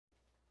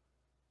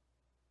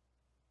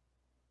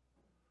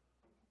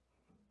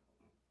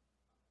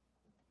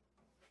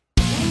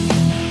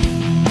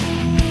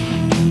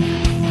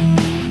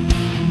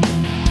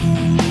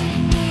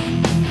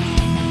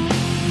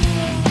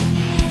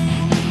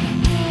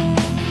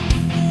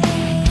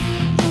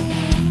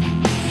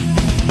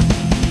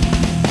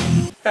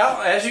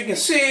Well, as you can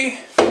see,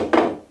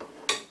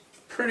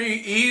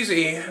 pretty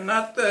easy.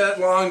 Not that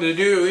long to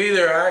do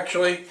either,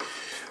 actually.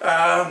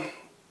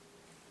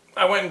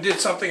 I went and did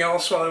something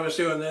else while I was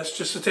doing this,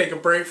 just to take a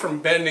break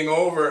from bending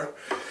over.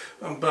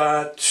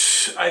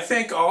 But I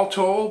think all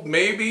told,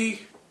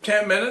 maybe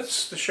 10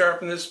 minutes to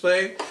sharpen this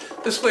blade.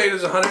 This blade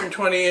is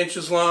 120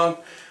 inches long.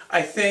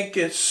 I think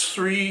it's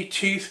 3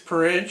 teeth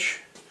per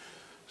inch.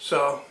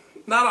 So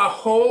not a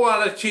whole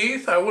lot of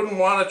teeth. I wouldn't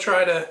want to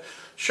try to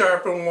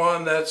sharpen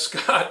one that's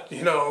got,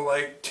 you know,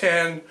 like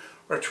 10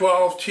 or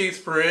 12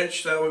 teeth per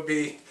inch. That would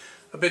be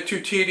a bit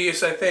too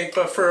tedious, I think.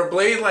 But for a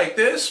blade like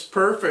this,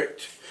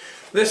 perfect.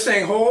 This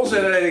thing holds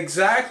it at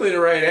exactly the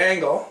right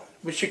angle,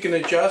 which you can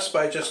adjust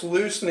by just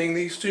loosening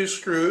these 2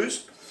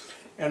 screws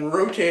and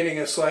rotating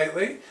it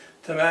slightly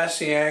to match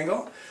the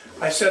angle.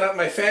 I set up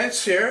my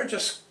fence here,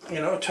 just, you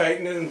know,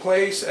 tighten it in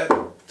place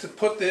to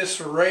put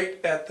this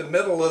right at the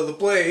middle of the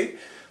blade.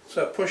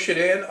 So I push it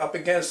in up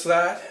against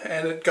that,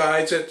 and it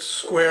guides it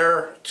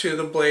square to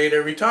the blade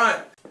every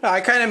time.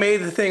 I kind of made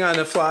the thing on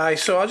the fly,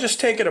 so I'll just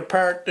take it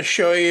apart to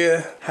show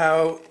you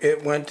how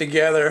it went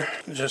together.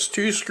 Just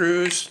 2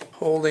 screws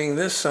holding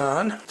this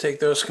on. Take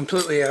those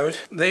completely out.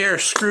 They are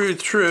screwed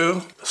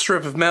through a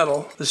strip of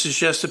metal. This is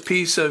just a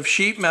piece of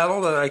sheet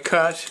metal that I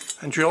cut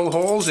and drilled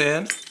holes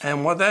in,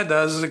 and what that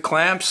does is it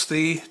clamps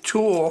the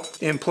tool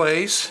in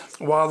place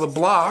while the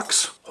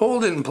blocks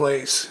hold it in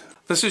place.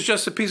 This is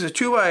just a piece of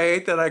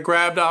 2x8 that I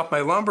grabbed off my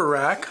lumber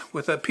rack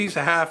with a piece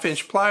of 1/2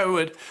 inch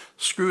plywood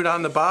screwed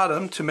on the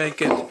bottom to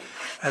make it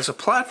as a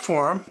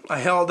platform. I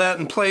held that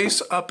in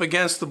place up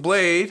against the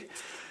blade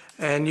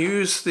and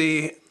used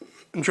the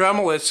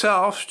Dremel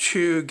itself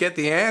to get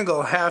the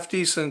angle half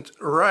decent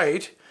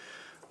right.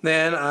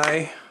 Then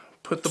I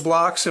put the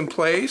blocks in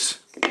place,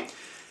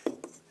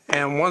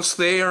 and once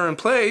they are in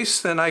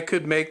place, then I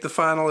could make the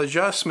final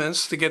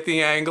adjustments to get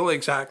the angle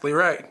exactly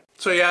right.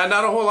 So yeah,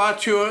 not a whole lot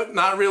to it,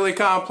 not really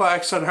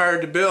complex and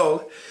hard to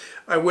build.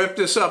 I whipped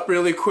this up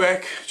really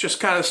quick, just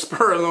kind of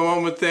spur of the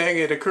moment thing.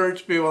 It occurred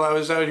to me while I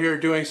was out here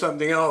doing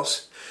something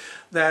else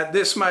that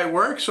this might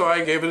work, so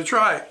I gave it a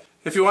try.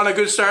 If you want a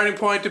good starting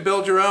point to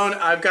build your own,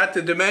 I've got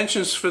the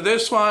dimensions for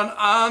this one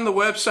on the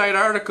website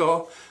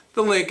article.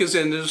 The link is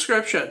in the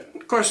description.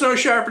 Of course, no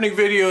sharpening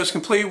video is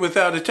complete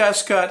without a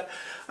test cut.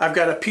 I've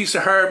got a piece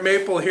of hard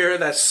maple here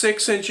that's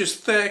 6 inches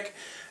thick,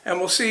 and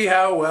we'll see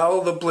how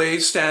well the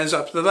blade stands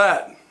up to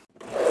that.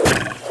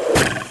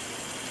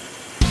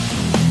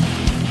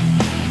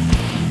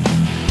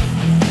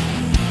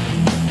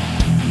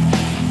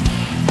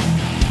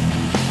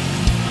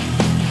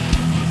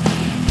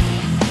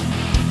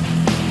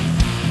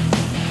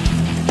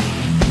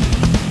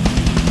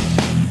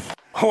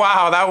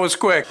 Wow, that was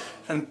quick.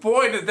 And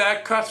boy, did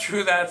that cut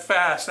through that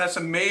fast. That's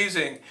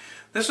amazing.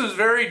 This was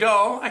very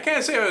dull. I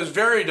can't say it was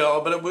very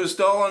dull, but it was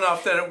dull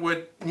enough that it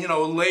would, you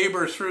know,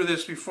 labor through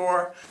this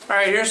before. All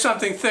right, here's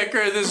something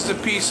thicker. This is a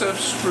piece of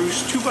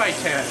spruce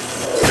 2x10.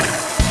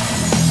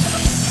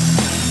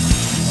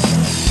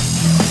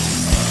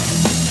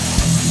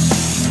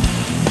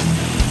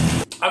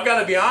 I've got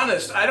to be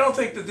honest, I don't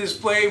think that this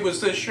blade was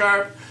this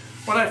sharp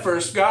when I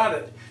first got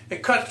it.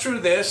 It cut through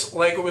this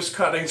like it was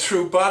cutting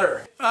through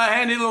butter. A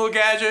handy little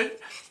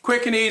gadget,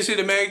 quick and easy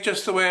to make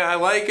just the way I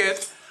like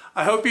it.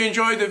 I hope you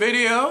enjoyed the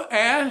video,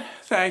 and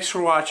thanks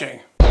for watching.